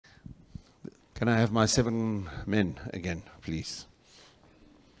Can I have my 7 men again, please?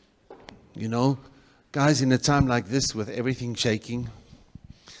 You know, guys, in a time like this with everything shaking,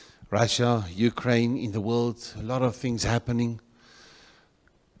 Russia, Ukraine, in the world, a lot of things happening.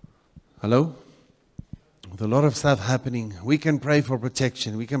 Hello? With a lot of stuff happening, we can pray for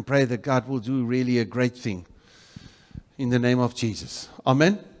protection. We can pray that God will do really a great thing in the name of Jesus.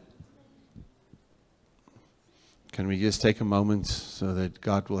 Amen? Can we just take a moment so that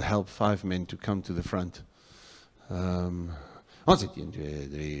God will help 5 men to come to the front? Ons het 1, 2,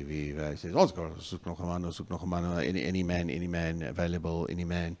 3, 4, 5, 6. Ons soek nog 'n man, soek nog 'n man. Any man available, any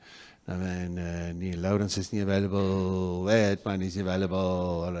man. No man, Lawrence is not available. That man is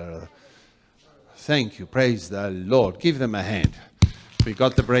available. Thank you, praise the Lord. Give them a hand. We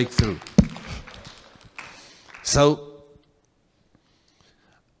got the breakthrough. So,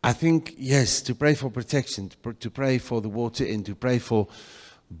 I think, yes, to pray for protection, to pray for the water and to pray for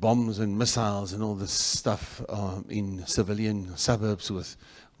bombs and missiles and all this stuff in civilian suburbs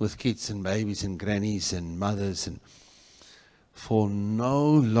with kids and babies and grannies and mothers, and for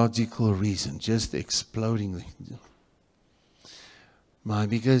no logical reason, just exploding. My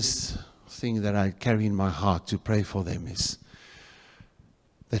biggest thing that I carry in my heart to pray for them is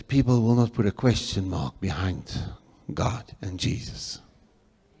that people will not put a question mark behind God and Jesus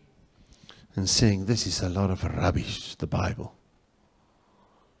and saying, this is a lot of rubbish, the Bible.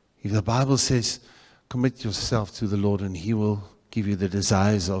 If the Bible says, commit yourself to the Lord and He will give you the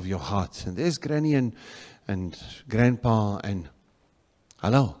desires of your heart. And there's Granny and Grandpa and,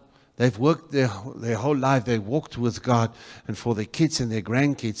 hello, they've worked their whole life, they walked with God, and for their kids and their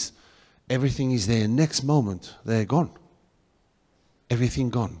grandkids, everything is there. Next moment, they're gone. Everything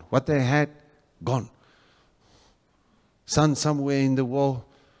gone. What they had, gone. Son somewhere in the wall.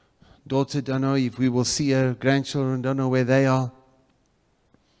 Daughter, don't know if we will see her. Grandchildren, don't know where they are.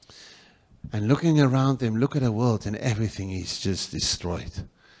 And looking around them, look at the world, and everything is just destroyed.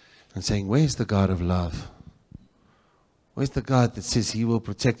 And saying, where's the God of love? Where's the God that says He will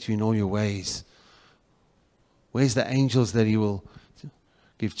protect you in all your ways? Where's the angels that He will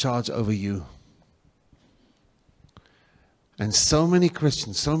give charge over you? And so many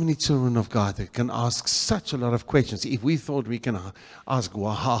Christians, so many children of God that can ask such a lot of questions. If we thought we can ask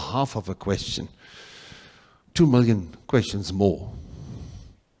half of a question, 2 million questions more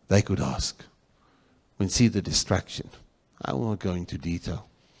they could ask. We see the distraction. I won't go into detail.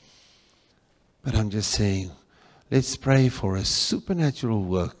 But I'm just saying, let's pray for a supernatural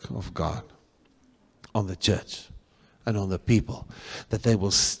work of God on the church and on the people, that they will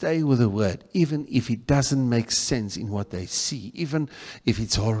stay with the word, even if it doesn't make sense in what they see, even if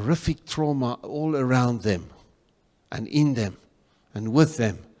it's horrific trauma all around them and in them and with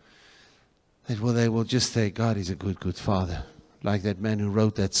them, that they will just say, God is a good, good Father. Like that man who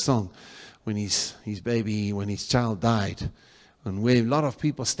wrote that song when his child died, and where a lot of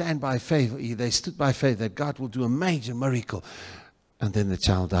people stand by faith, they stood by faith that God will do a major miracle. And then the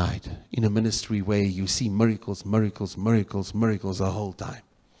child died. In a ministry where you see miracles, miracles, miracles, miracles the whole time.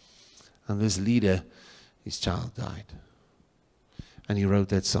 And this leader, his child died. And he wrote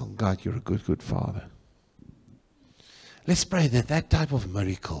that song, God, you're a good, good Father. Let's pray that that type of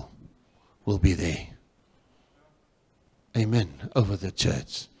miracle will be there. Amen. Over the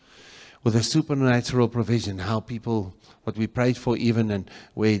church. With a supernatural provision, how people, what we prayed for even, and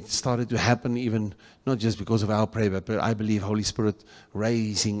where it started to happen even, not just because of our prayer, but I believe Holy Spirit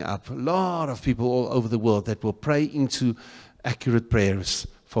raising up a lot of people all over the world that will pray into accurate prayers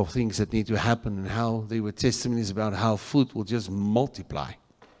for things that need to happen, and how they were testimonies about how food will just multiply.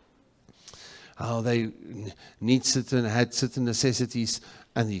 How they had certain necessities,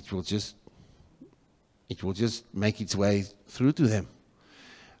 and it will just make its way through to them.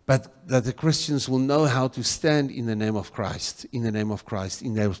 But that the Christians will know how to stand in the name of Christ, in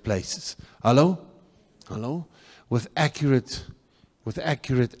those places. Hello? Hello? With accurate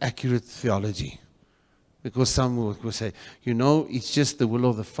theology. Because some will say, it's just the will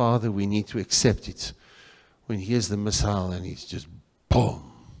of the Father, we need to accept it. When here's the missile and it's just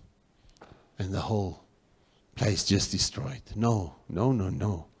boom. And the whole place just destroyed. No.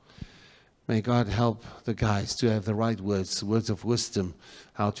 May God help the guys to have the right words of wisdom,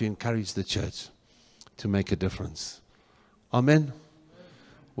 how to encourage the church to make a difference. Amen.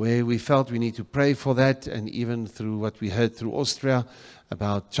 Where we felt we need to pray for that, and even through what we heard through Austria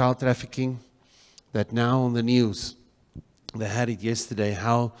about child trafficking, that now on the news, they had it yesterday,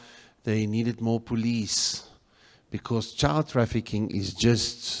 how they needed more police because child trafficking is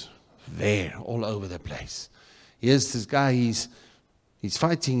just there all over the place. Here's this guy, he's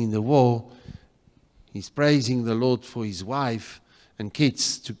fighting in the war. He's praising the Lord for his wife and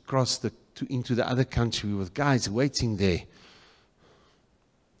kids to cross the into the other country with guys waiting there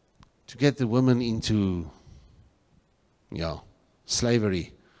to get the women into,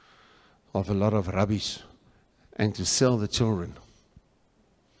 slavery of a lot of rubbish and to sell the children.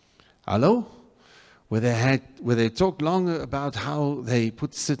 Hello? Where they talked long about how they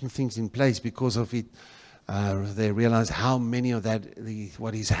put certain things in place because of it. They realize how many of that,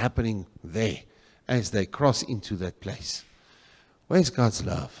 what is happening there as they cross into that place. Where's God's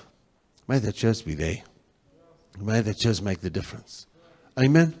love? May the church be there. May the church make the difference.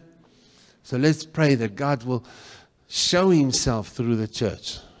 Amen? So let's pray that God will show himself through the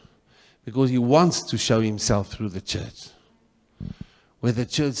church, because he wants to show himself through the church. Where the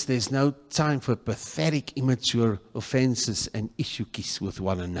church, there's no time for pathetic, immature offenses and issues with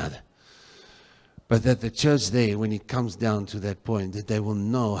one another. But that the church there, when it comes down to that point, that they will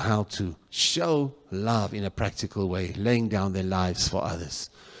know how to show love in a practical way, laying down their lives for others.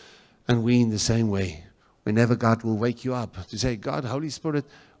 And we in the same way, whenever God will wake you up, to say, God, Holy Spirit,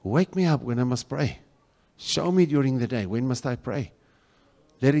 wake me up when I must pray. Show me during the day, when must I pray?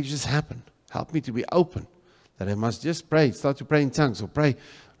 Let it just happen. Help me to be open, that I must just pray, start to pray in tongues, or pray,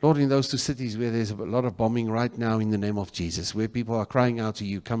 Lord, in those two cities where there's a lot of bombing right now, in the name of Jesus, where people are crying out to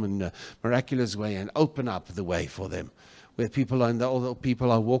you, come in a miraculous way and open up the way for them. Where people are, and all the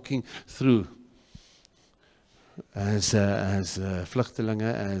people are walking through as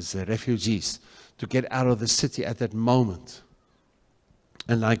vluchtelingen, as refugees, to get out of the city at that moment.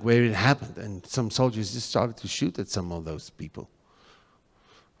 And like where it happened, and some soldiers just started to shoot at some of those people,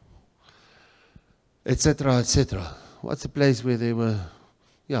 etc., etc. What's the place where they were,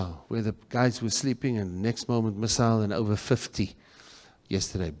 where the guys were sleeping, and the next moment missile, and over 50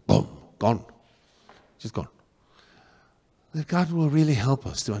 yesterday, boom, gone, just gone. That God will really help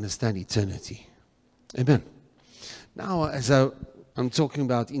us to understand eternity. Amen. Now, as I'm talking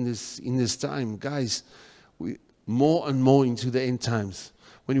about in this time, guys, we more and more into the end times.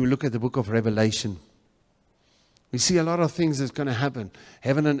 When we look at the book of Revelation, we see a lot of things that's going to happen.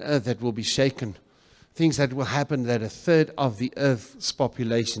 Heaven and earth that will be shaken. Things that will happen, that a third of the earth's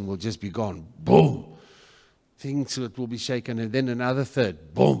population will just be gone. Boom. Things that will be shaken, and then another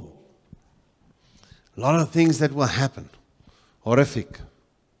third. Boom. A lot of things that will happen. Horrific.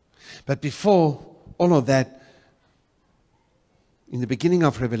 But before all of that, in the beginning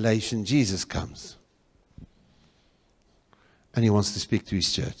of Revelation, Jesus comes. And he wants to speak to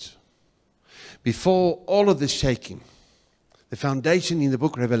his church. Before all of the shaking, the foundation in the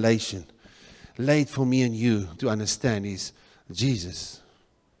book Revelation laid for me and you to understand is Jesus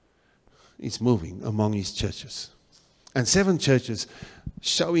is moving among his churches. And 7 churches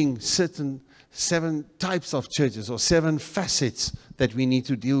showing seven types of churches, or 7 facets that we need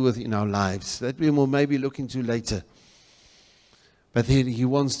to deal with in our lives, that we will maybe look into later. But he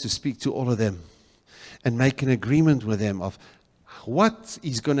wants to speak to all of them and make an agreement with them of what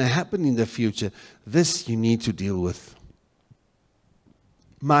is going to happen in the future. This you need to deal with.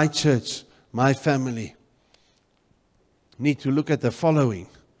 My church, my family, need to look at the following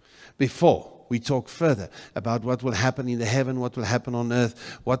before we talk further about what will happen in the heaven, what will happen on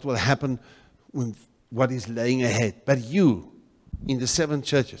earth, what will happen with what is laying ahead. But you, in the 7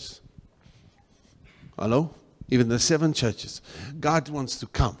 churches, hello? Even the 7 churches, God wants to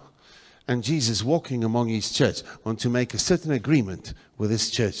come. And Jesus, walking among his church, wants to make a certain agreement with his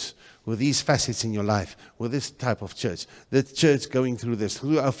church, with these facets in your life, with this type of church. The church going through this,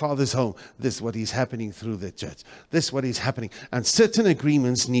 through our Father's home, this what is happening through the church. This what is happening. And certain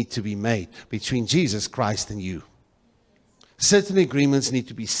agreements need to be made between Jesus Christ and you. Certain agreements need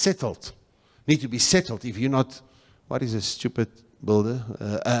to be settled. Need to be settled. If you're not, what is a stupid builder?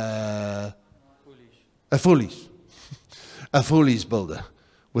 A foolish builder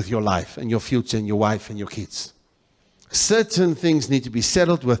with your life and your future and your wife and your kids. Certain things need to be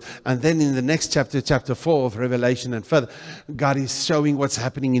settled with. And then in the next chapter, chapter 4 of Revelation and further, God is showing what's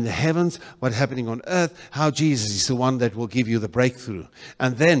happening in the heavens, what's happening on earth, how Jesus is the one that will give you the breakthrough.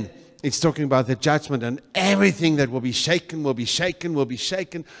 And then it's talking about the judgment, and everything that will be shaken, will be shaken, will be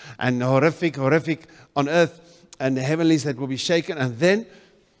shaken, and horrific on earth, and the heavenlies that will be shaken. And then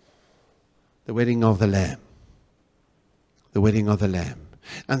the wedding of the Lamb. The wedding of the Lamb.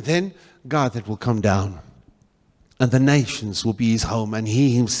 And then God that will come down, and the nations will be his home, and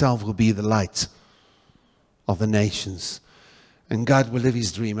he himself will be the light of the nations. And God will live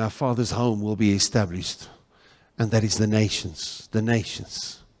his dream. Our Father's home will be established, and that is the nations. The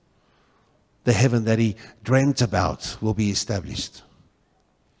nations. The heaven that he dreamt about will be established.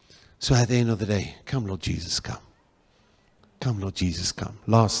 So at the end of the day, come Lord Jesus, come. Come Lord Jesus, come.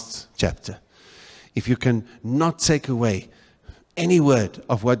 Last chapter. If you can not take away any word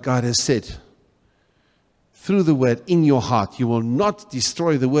of what God has said through the word in your heart. You will not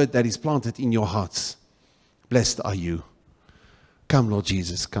destroy the word that is planted in your hearts. Blessed are you. Come, Lord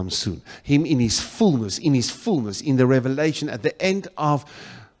Jesus, come soon. Him in his fullness, in the revelation at the end of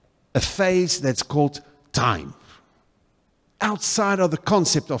a phase that's called time. Outside of the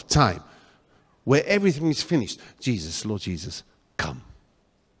concept of time, where everything is finished. Jesus, Lord Jesus, come.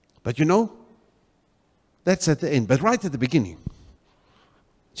 But you know, that's at the end. But right at the beginning,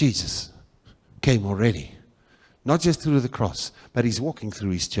 Jesus came already. Not just through the cross, but he's walking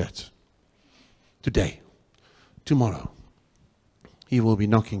through his church. Today, tomorrow, he will be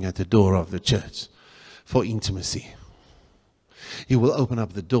knocking at the door of the church for intimacy. He will open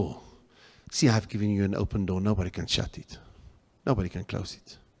up the door. See, I've given you an open door. Nobody can shut it. Nobody can close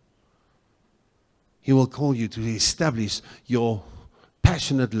it. He will call you to establish your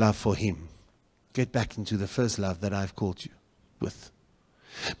passionate love for him. Get back into the first love that I've called you with.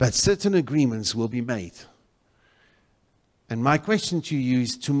 But certain agreements will be made. And my question to you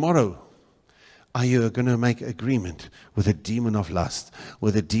is, tomorrow, are you going to make agreement with a demon of lust,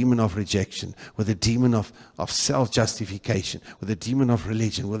 with a demon of rejection, with a demon of self-justification, with a demon of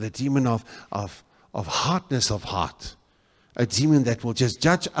religion, with a demon of hardness of heart? A demon that will just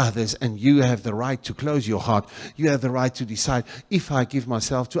judge others, and you have the right to close your heart. You have the right to decide if I give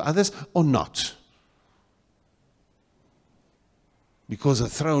myself to others or not. Because a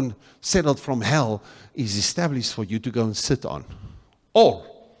throne settled from hell is established for you to go and sit on. Or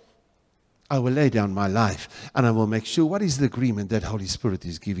I will lay down my life, and I will make sure what is the agreement that Holy Spirit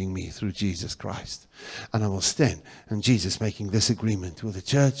is giving me through Jesus Christ. And I will stand, and Jesus making this agreement with the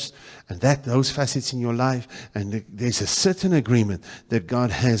church, and those facets in your life, and there's a certain agreement that God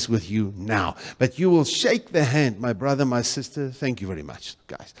has with you now. But you will shake the hand, my brother, my sister, thank you very much,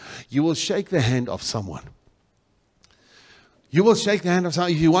 guys. You will shake the hand of someone. You will shake the hand of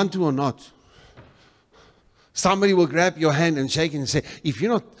someone if you want to or not. Somebody will grab your hand and shake it and say, if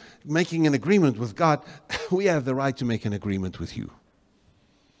you're not making an agreement with God, we have the right to make an agreement with you.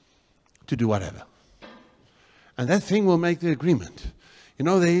 To do whatever. And that thing will make the agreement. You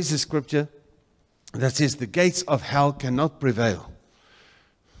know, there is a scripture that says the gates of hell cannot prevail.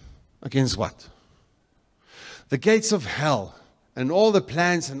 Against what? The gates of hell and all the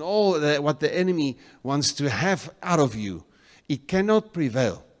plans and all what the enemy wants to have out of you, it cannot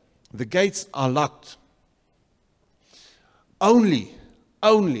prevail. The gates are locked. Only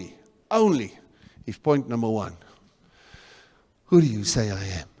if point number one, who do you say I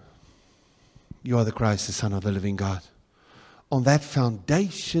am? You are the Christ, the Son of the living God. On that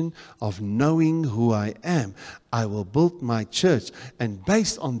foundation of knowing who I am, I will build my church. And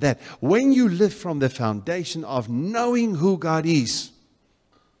based on that, when you live from the foundation of knowing who God is,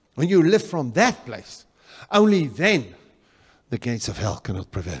 when you live from that place, only then the gates of hell cannot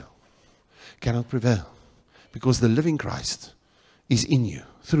prevail. Cannot prevail. Because the living Christ is in you,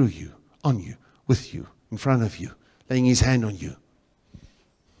 through you, on you, with you, in front of you, laying his hand on you.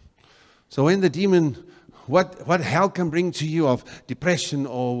 So when the demon, what hell can bring to you of depression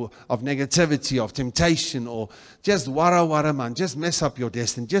or of negativity, of temptation, or just wara man, just mess up your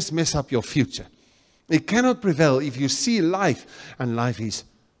destiny, just mess up your future. It cannot prevail if you see life, and life is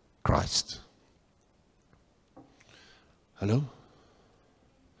Christ. Hello?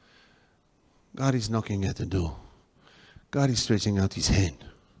 God is knocking at the door. God is stretching out his hand.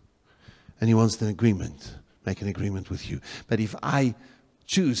 And he wants an agreement, make an agreement with you. But if I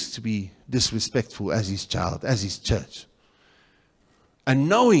choose to be disrespectful as his child, as his church, and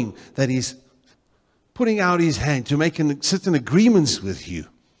knowing that he's putting out his hand to make certain agreements with you,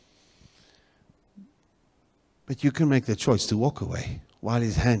 but you can make the choice to walk away while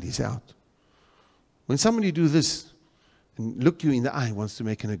his hand is out. When somebody do this and look you in the eye, wants to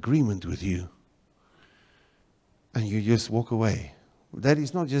make an agreement with you, and you just walk away, that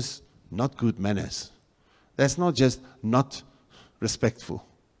is not just not good manners. That's not just not respectful.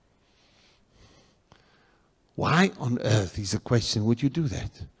 Why on earth, is a question, would you do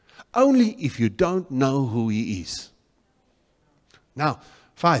that? Only if you don't know who he is. Now,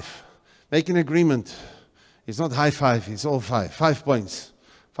 5. Make an agreement. It's not high five, it's all 5. 5 points.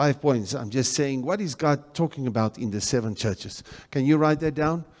 5 points. I'm just saying, what is God talking about in the 7 churches? Can you write that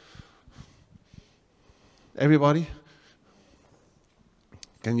down? Everybody?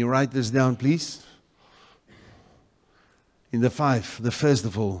 Can you write this down, please? In the 5, the first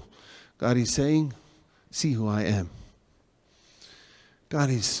of all, God is saying, see who I am. God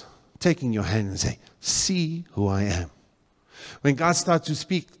is taking your hand and saying, see who I am. When God starts to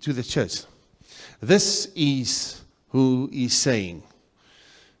speak to the church, this is who he's saying.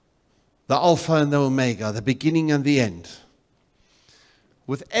 The Alpha and the Omega, the beginning and the end.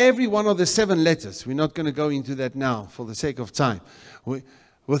 with every one of the 7 letters. We're not going to go into that now for the sake of time.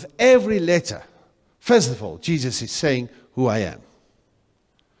 With every letter, first of all, Jesus is saying who I am.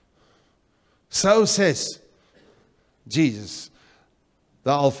 So says Jesus,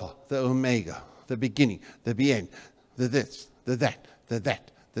 the Alpha, the Omega, the beginning, the end, the this, the that, the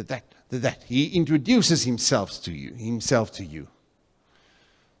that, the that, the that. He introduces himself to you.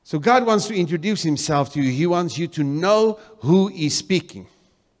 So God wants to introduce himself to you. He wants you to know who is speaking.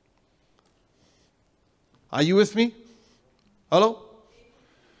 Are you with me? Hello?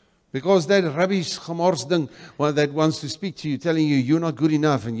 Because that rubbish gemors thing that wants to speak to you, telling you you're not good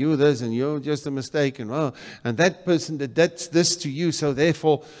enough and you're this and you're just a mistake and that person that's this to you, so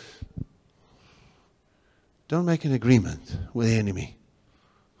therefore don't make an agreement with the enemy.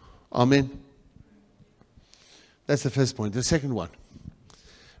 Amen. That's the first point. The second one,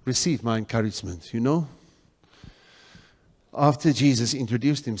 receive my encouragement. You know, after Jesus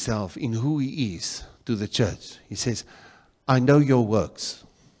introduced himself in who he is to the church, he says, I know your works.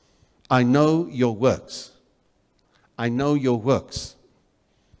 I know your works. I know your works.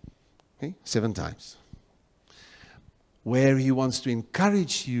 Okay? 7 times. Where he wants to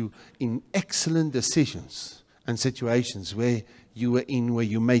encourage you in excellent decisions and situations where you were in, where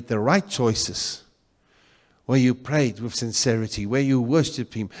you made the right choices, where you prayed with sincerity, where you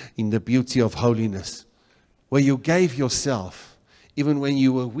worshiped him in the beauty of holiness, where you gave yourself, even when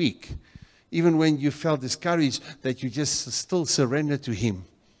you were weak, even when you felt discouraged, that you just still surrendered to him.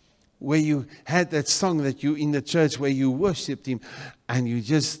 Where you had that song that you in the church where you worshipped him and you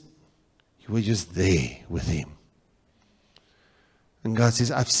were just there with him. And God says,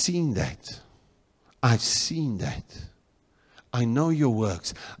 I've seen that. I've seen that. I know your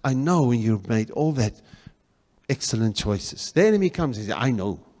works. I know when you've made all that excellent choices. The enemy comes and says, I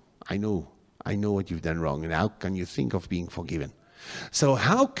know what you've done wrong, and how can you think of being forgiven? So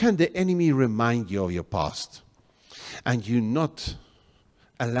how can the enemy remind you of your past and you not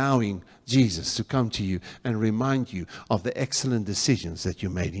allowing Jesus to come to you and remind you of the excellent decisions that you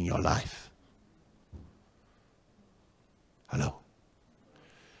made in your life? Hello.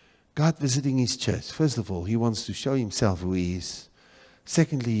 God visiting his church. First of all, he wants to show himself who he is.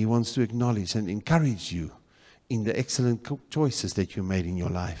 Secondly, he wants to acknowledge and encourage you in the excellent choices that you made in your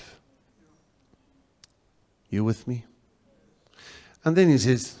life. You with me? And then he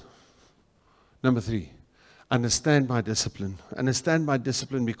says, number 3, understand my discipline. Understand my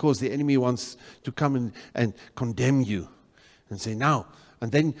discipline, because the enemy wants to come and condemn you and say, now,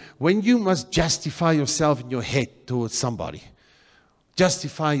 and then when you must justify yourself in your head towards somebody,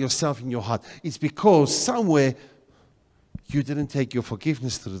 justify yourself in your heart, it's because somewhere you didn't take your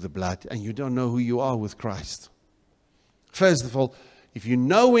forgiveness through the blood and you don't know who you are with Christ. First of all, if you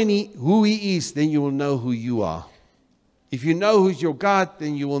know who he is, then you will know who you are. If you know who's your God,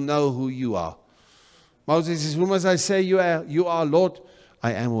 then you will know who you are. Moses says, who must I say you are? You are, Lord.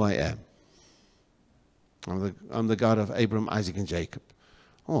 I am who I am. I'm the God of Abraham, Isaac, and Jacob.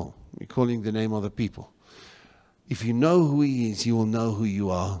 Oh, you're calling the name of the people. If you know who he is, you will know who you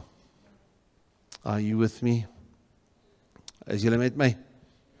are. Are you with me? As you met me?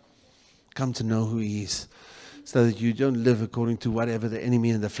 Come to know who he is, so that you don't live according to whatever the enemy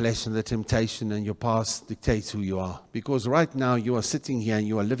and the flesh and the temptation and your past dictates who you are. Because right now you are sitting here and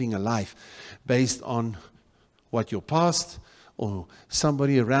you are living a life based on what your past or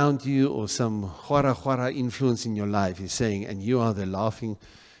somebody around you or some hwara influence in your life is saying, and you are the laughing,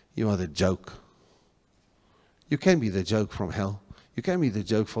 you are the joke. You can be the joke from hell. You can be the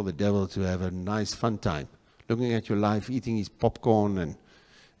joke for the devil to have a nice fun time, looking at your life, eating his popcorn and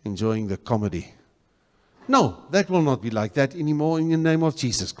enjoying the comedy. No, that will not be like that anymore in the name of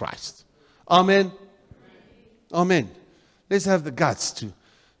Jesus Christ. Amen. Amen. Let's have the guts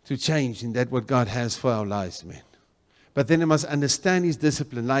to change in that what God has for our lives, man. But then I must understand his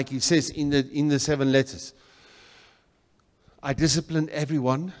discipline, like he says in the 7 letters. I discipline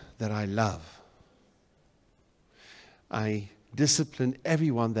everyone that I love. I discipline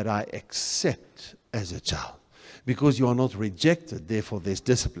everyone that I accept as a child. Because you are not rejected, therefore there's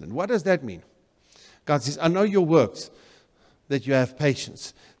discipline. What does that mean? God says, I know your works, that you have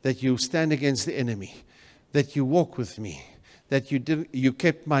patience, that you stand against the enemy, that you walk with me, that you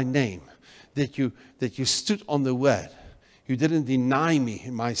kept my name, that you stood on the word. You didn't deny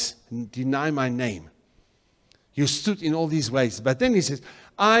me, deny my name. You stood in all these ways. But then he says,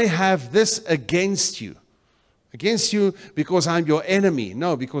 I have this against you. Against you because I'm your enemy.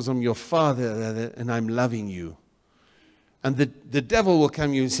 No, because I'm your father and I'm loving you. And the devil will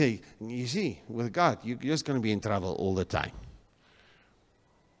come to you and say, you see, with God, you're just going to be in trouble all the time.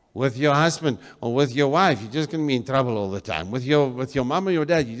 With your husband or with your wife, you're just going to be in trouble all the time. With your mom or your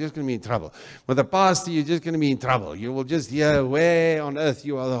dad, you're just going to be in trouble. With the pastor, you're just going to be in trouble. You will just hear where on earth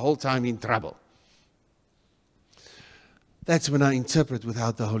you are the whole time in trouble. That's when I interpret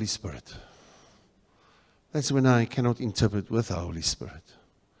without the Holy Spirit. That's when I cannot interpret with the Holy Spirit.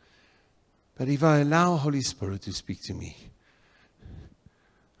 But if I allow Holy Spirit to speak to me,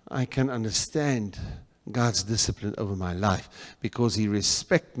 I can understand God's discipline over my life because He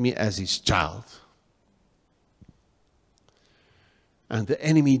respects me as His child. And the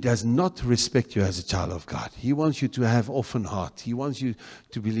enemy does not respect you as a child of God. He wants you to have orphan heart. He wants you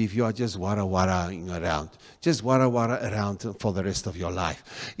to believe you are just wara-waraing around. Just wara-wara around for the rest of your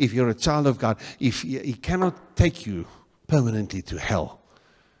life. If you're a child of God, if He cannot take you permanently to hell,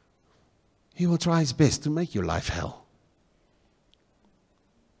 He will try His best to make your life hell.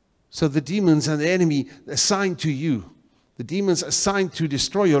 So the demons and the enemy assigned to you, the demons assigned to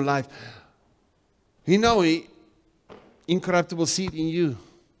destroy your life, incorruptible seed in you.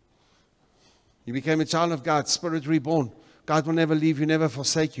 You became a child of God, spirit reborn. God will never leave you, never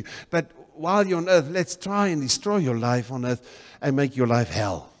forsake you. But while you're on earth, let's try and destroy your life on earth and make your life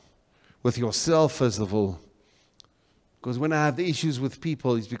hell. With yourself, first of all. Because when I have the issues with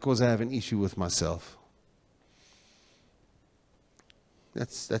people, it's because I have an issue with myself.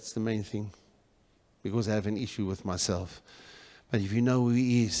 That's the main thing. Because I have an issue with myself. But if you know who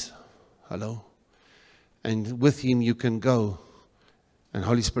He is, hello? And with Him you can go. And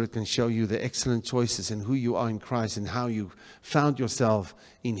Holy Spirit can show you the excellent choices and who you are in Christ and how you found yourself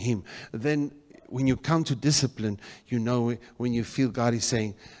in Him. Then when you come to discipline, you know when you feel God is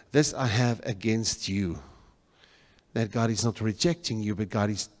saying, this I have against you. That God is not rejecting you, but God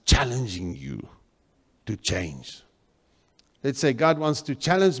is challenging you to change. Let's say God wants to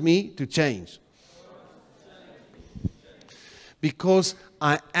challenge me to change. Because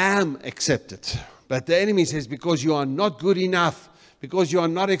I am accepted. But the enemy says, because you are not good enough. Because you are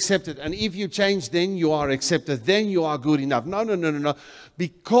not accepted. And if you change, then you are accepted. Then you are good enough. No.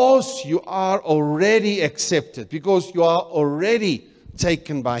 Because you are already accepted. Because you are already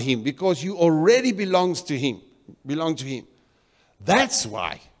taken by Him. Because you already belong to Him. That's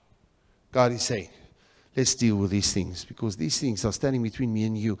why God is saying, let's deal with these things. Because these things are standing between me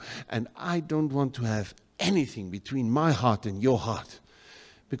and you. And I don't want to have anything between my heart and your heart.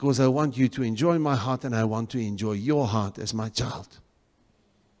 Because I want you to enjoy my heart and I want to enjoy your heart as my child.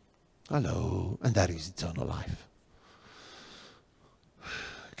 Hello. And that is eternal life.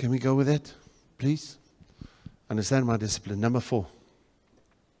 Can we go with that, please? Understand my discipline. Number 4.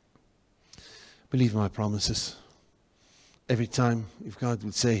 Believe my promises. Every time, if God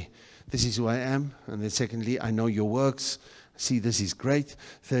would say, this is who I am. And then secondly, I know your works. See, this is great.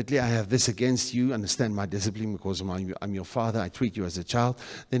 Thirdly, I have this against you. Understand my discipline because I'm your father. I treat you as a child.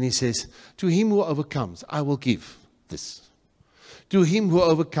 Then He says, to him who overcomes, I will give this. To him who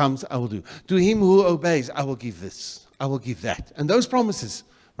overcomes, I will do. To him who obeys, I will give this. I will give that. And those promises,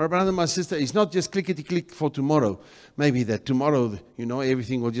 my brother, my sister, is not just clickety-click for tomorrow. Maybe that tomorrow,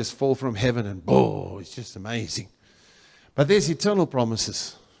 everything will just fall from heaven and boom, it's just amazing. But there's eternal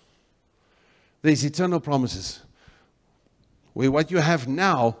promises. There's eternal promises. Where what you have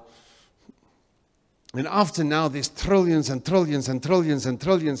now, and after now, there's trillions and trillions and trillions and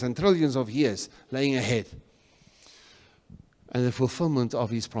trillions and trillions of years laying ahead. And the fulfillment of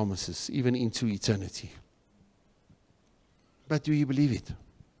His promises, even into eternity. But do you believe it?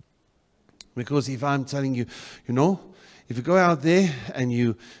 Because if I'm telling you, if you go out there and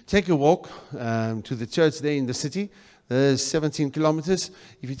you take a walk to the church there in the city, there's 17 kilometers.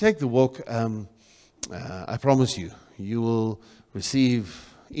 If you take the walk, I promise you, you will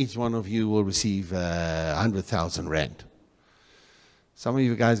receive, each one of you will receive 100,000 rand. Some of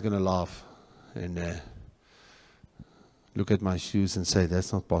you guys are going to laugh and look at my shoes and say,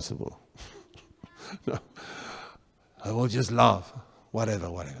 that's not possible. No. I will just laugh,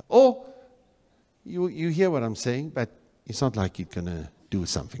 whatever. Or you hear what I'm saying, but it's not like you're going to do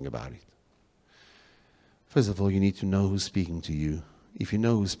something about it. First of all, you need to know who's speaking to you. If you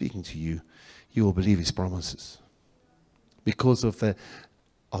know who's speaking to you, you will believe His promises. Because of the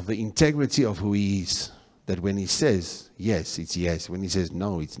integrity of who He is. That when He says yes, it's yes. When He says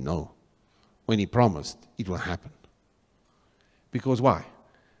no, it's no. When He promised, it will happen. Because why?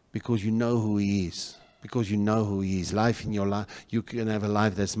 Because you know who He is. Because you know who He is. Life in your life, you can have a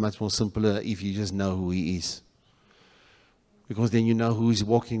life that's much more simpler if you just know who He is. Because then you know who's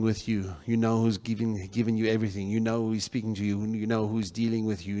walking with you. You know who's giving you everything. You know who's speaking to you. You know who's dealing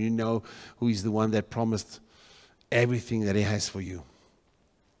with you. You know who is the one that promised everything that He has for you.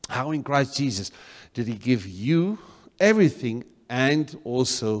 How in Christ Jesus did He give you everything and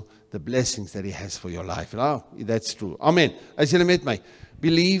also the blessings that He has for your life. Oh, that's true. Amen. As julle met my,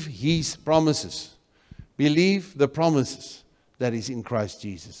 believe His promises. Believe the promises that is in Christ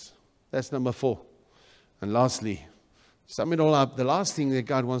Jesus. That's number 4. And lastly, sum it all up, the last thing that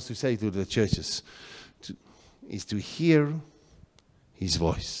God wants to say to the churches is to hear His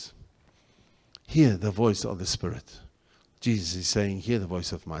voice. Hear the voice of the Spirit. Jesus is saying, hear the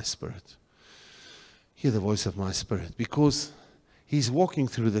voice of my Spirit. Hear the voice of my Spirit. Because He's walking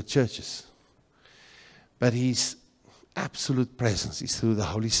through the churches. But His absolute presence is through the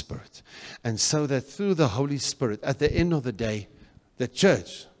Holy Spirit. And so that through the Holy Spirit, at the end of the day, the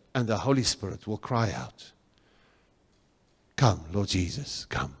church and the Holy Spirit will cry out, come, Lord Jesus,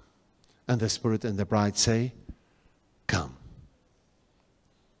 come. And the Spirit and the bride say, come.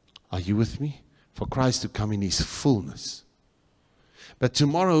 Are you with me? For Christ to come in His fullness. But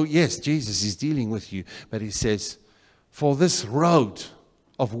tomorrow, yes, Jesus is dealing with you. But He says, for this road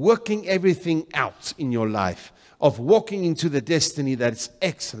of working everything out in your life, of walking into the destiny that's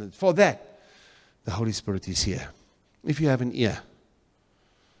excellent, for that, the Holy Spirit is here. If you have an ear,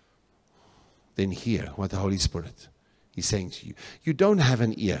 then hear what the Holy Spirit is saying to you. You don't have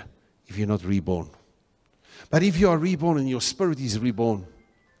an ear if you're not reborn. But if you are reborn and your spirit is reborn,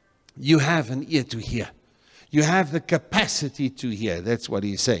 you have an ear to hear. You have the capacity to hear. That's what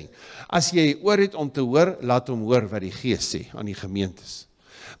He's saying. As jy oor het om te hoor, laat hom hoor wat die Gees sê aan die gemeentes.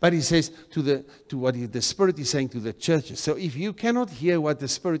 But He says to what the Spirit is saying to the churches. So if you cannot hear what the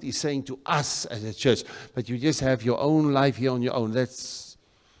Spirit is saying to us as a church, but you just have your own life here on your own, that's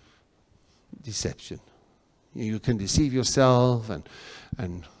deception. You can deceive yourself and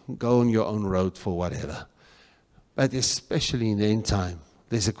go on your own road for whatever. But especially in the end time,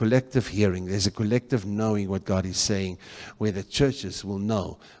 there's a collective hearing, there's a collective knowing what God is saying, where the churches will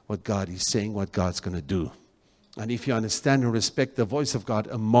know what God is saying, what God's going to do. And if you understand and respect the voice of God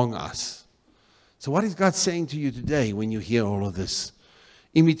among us. So what is God saying to you today when you hear all of this?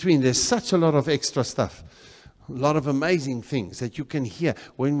 In between, there's such a lot of extra stuff. A lot of amazing things that you can hear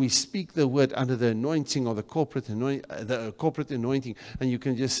when we speak the word under the anointing or the corporate anointing, and you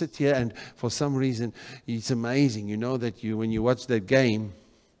can just sit here and for some reason it's amazing. You know that when you watch that game,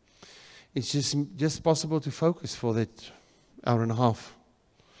 it's just possible to focus for that hour and a half.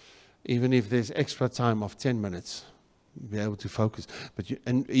 Even if there's extra time of 10 minutes, be able to focus.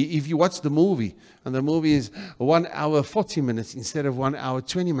 And if you watch the movie, and the movie is 1 hour 40 minutes instead of 1 hour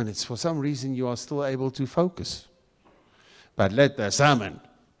 20 minutes, for some reason you are still able to focus. But let the sermon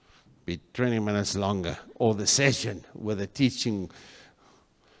be 20 minutes longer, or the session with the teaching,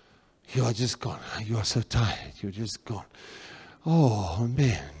 you are just gone. You are so tired. You're just gone. Oh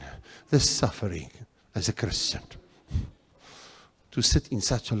man, the suffering as a Christian. To sit in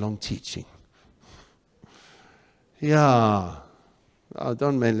such a long teaching. Yeah. Oh,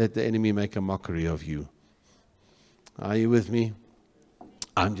 don't let the enemy make a mockery of you. Are you with me?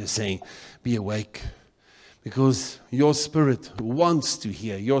 I'm just saying, be awake. Because your spirit wants to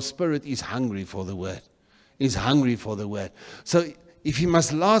hear. Your spirit is hungry for the word. Is hungry for the word. So if he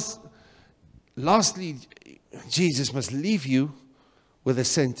must lastly, Jesus must leave you with a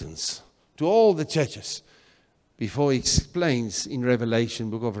sentence to all the churches. Before he explains in Revelation,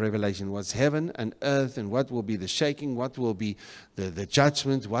 book of Revelation, what's heaven and earth and what will be the shaking, what will be the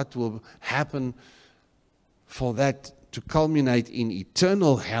judgment, what will happen for that to culminate in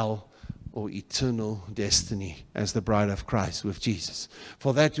eternal hell or eternal destiny as the bride of Christ with Jesus.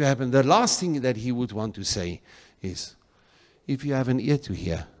 For that to happen, the last thing that he would want to say is, if you have an ear to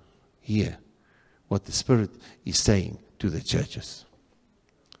hear, hear what the Spirit is saying to the churches.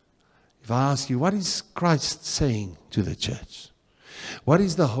 If I ask you, what is Christ saying to the church? What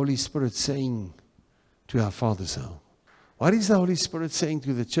is the Holy Spirit saying to our Father's home? What is the Holy Spirit saying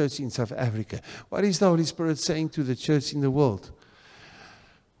to the church in South Africa? What is the Holy Spirit saying to the church in the world?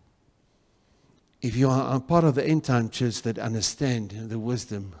 If you are a part of the end time church that understand the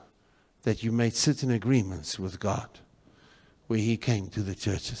wisdom that you made certain agreements with God, where He came to the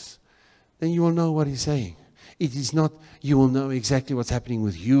churches, then you will know what He's saying. It is not, you will know exactly what's happening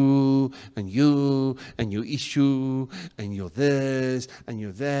with you and your issue and your this and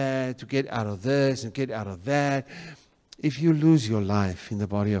your that, to get out of this and get out of that. If you lose your life in the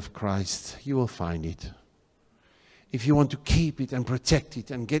body of Christ, you will find it. If you want to keep it and protect it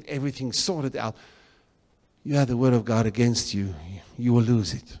and get everything sorted out, you have the Word of God against you, you will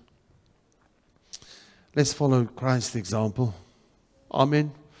lose it. Let's follow Christ's example.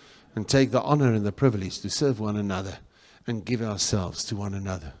 Amen. And take the honor and the privilege to serve one another and give ourselves to one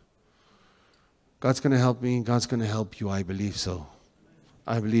another. God's going to help me. God's going to help you. I believe so.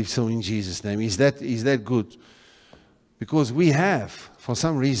 I believe so in Jesus' name. Is that good? Because we have, for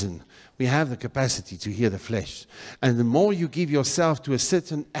some reason, we have the capacity to hear the flesh. And the more you give yourself to a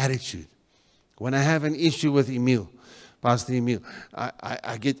certain attitude, when I have an issue with Emil, Pastor Emil,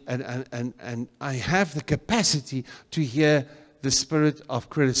 I get, and I have the capacity to hear the spirit of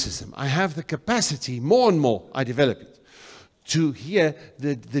criticism. I have the capacity, more and more, I develop it, to hear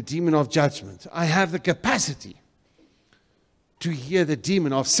the demon of judgment. I have the capacity to hear the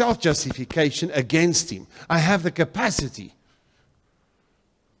demon of self-justification against him. I have the capacity.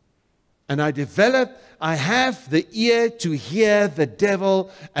 And I have the ear to hear the devil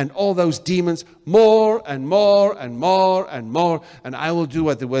and all those demons more and more and more and more. And I will do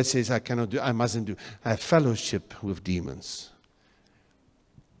what the word says I cannot do, I mustn't do. I have fellowship with demons.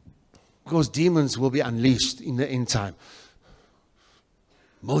 Because demons will be unleashed in the end time.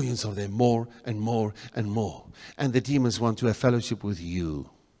 Millions of them, more and more and more. And the demons want to have fellowship with you.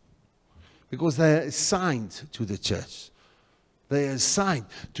 Because they are assigned to the church. They are assigned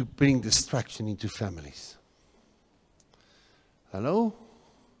to bring destruction into families. Hello?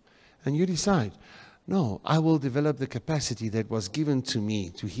 And you decide, no, I will develop the capacity that was given to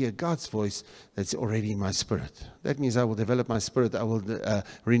me to hear God's voice that's already in my spirit. That means I will develop my spirit. I will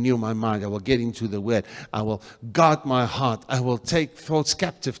renew my mind. I will get into the word. I will guard my heart. I will take thoughts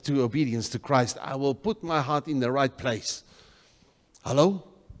captive to obedience to Christ. I will put my heart in the right place. Hello?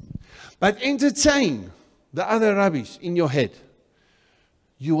 But entertain the other rubbish in your head.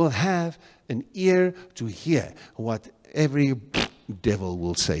 You will have an ear to hear what every devil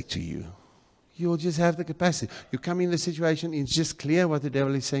will say to you. You'll just have the capacity. You come in the situation, it's just clear what the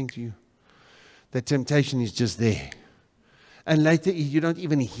devil is saying to you. The temptation is just there. And later, you don't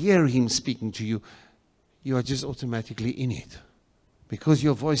even hear him speaking to you. You are just automatically in it. Because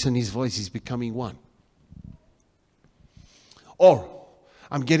your voice and his voice is becoming one. Or,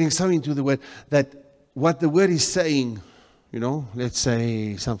 I'm getting so into the word that what the word is saying, you know, let's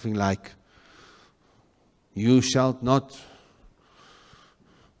say something like, you shall not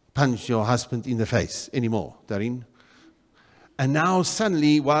punch your husband in the face anymore, Darin. And now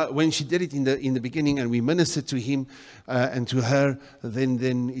suddenly, when she did it in the beginning, and we ministered to him and to her,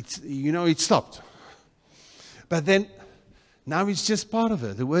 then it's, you know, it stopped. But then now it's just part of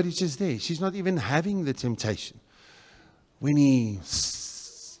her. The word is just there. She's not even having the temptation. When he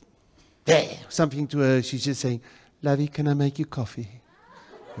there something to her, she's just saying, "Lovey, can I make you coffee?"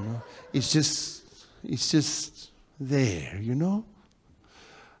 You know, it's just there. You know.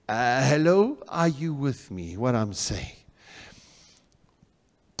 Hello, are you with me? What I'm saying.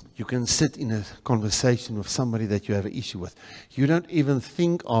 You can sit in a conversation with somebody that you have an issue with. You don't even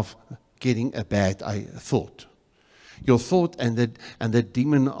think of getting a bad thought. Your thought and the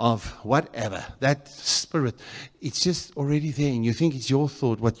demon of whatever, that spirit, it's just already there. And you think it's your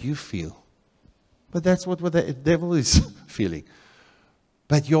thought, what you feel. But that's what the devil is feeling.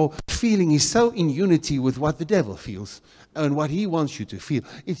 But your feeling is so in unity with what the devil feels and what he wants you to feel.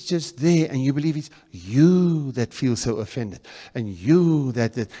 It's just there, and you believe it's you that feels so offended, and you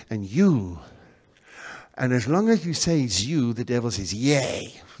that, and you. And as long as you say it's you, the devil says,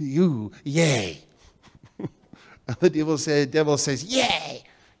 yay, you, yay. And the devil says, yay.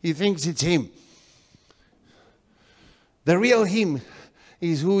 He thinks it's him. The real him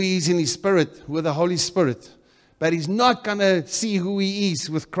is who he is in his spirit, with the Holy Spirit. But he's not going to see who he is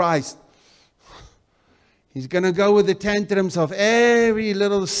with Christ. He's going to go with the tantrums of every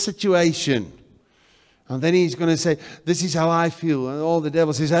little situation. And then he's going to say, this is how I feel. And all the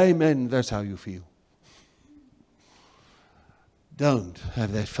devil says, amen, that's how you feel. Don't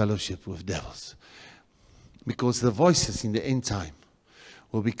have that fellowship with devils. Because the voices in the end time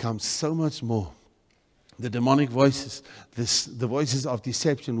will become so much more. The demonic voices, the voices of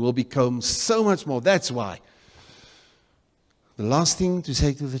deception will become so much more. That's why. The last thing to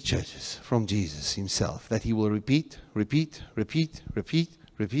say to the churches from Jesus himself, that he will repeat, repeat, repeat, repeat,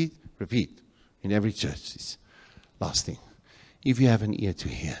 repeat, repeat in every church. Is last thing. If you have an ear to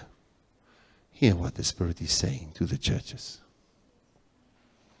hear what the Spirit is saying to the churches.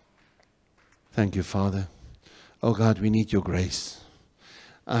 Thank you, Father. Oh God, we need your grace.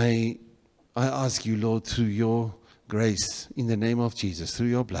 I ask you, Lord, through your grace, in the name of Jesus, through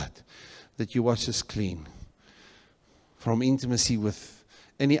your blood, that you wash us clean from intimacy with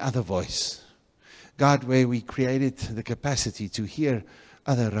any other voice. God, where we created the capacity to hear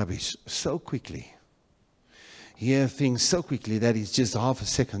other rubbish so quickly, hear things so quickly that it's just half a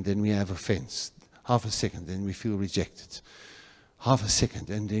second and we have offense, half a second and we feel rejected, half a second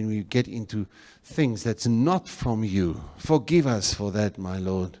and then we get into things that's not from you. Forgive us for that, my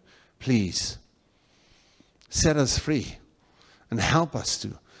Lord. Please set us free and help us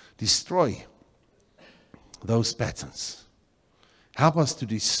to destroy those patterns. Help us to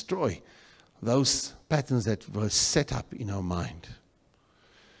destroy those patterns that were set up in our mind.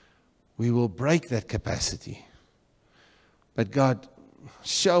 We will break that capacity. But God,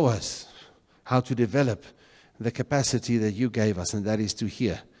 show us how to develop the capacity that you gave us, and that is to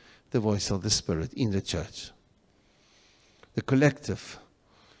hear the voice of the Spirit in the church. The collective,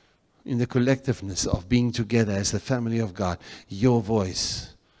 in the collectiveness of being together as the family of God, your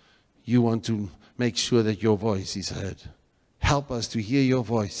voice. You want to make sure that your voice is heard. Help us to hear your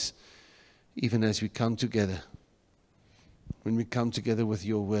voice, even as we come together. When we come together with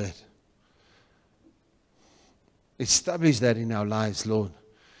your word. Establish that in our lives, Lord,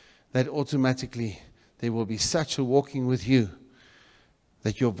 that automatically there will be such a walking with you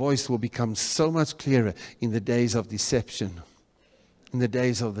that your voice will become so much clearer in the days of deception, in the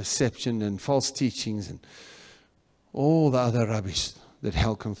days of deception and false teachings and all the other rubbish that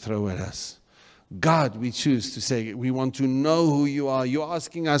hell can throw at us. God, we choose to say, we want to know who you are. You're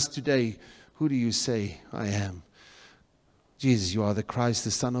asking us today, who do you say I am? Jesus, you are the Christ,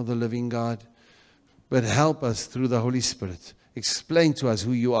 the Son of the living God. But help us through the Holy Spirit. Explain to us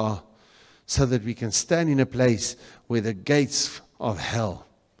who you are so that we can stand in a place where the gates of hell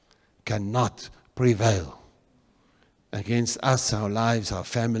cannot prevail against us, our lives, our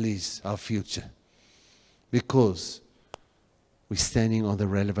families, our future. Because we're standing on the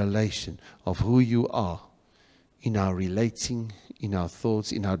revelation of who you are in our relating, in our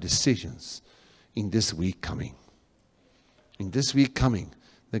thoughts, in our decisions in this week coming. In this week coming,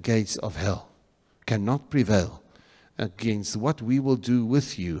 the gates of hell cannot prevail against what we will do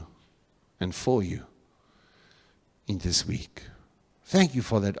with you and for you in this week. Thank you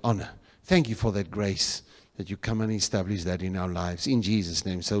for that honor. Thank you for that grace that you come and establish that in our lives. In Jesus'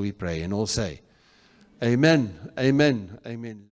 name, so we pray. And all say, amen, amen, amen.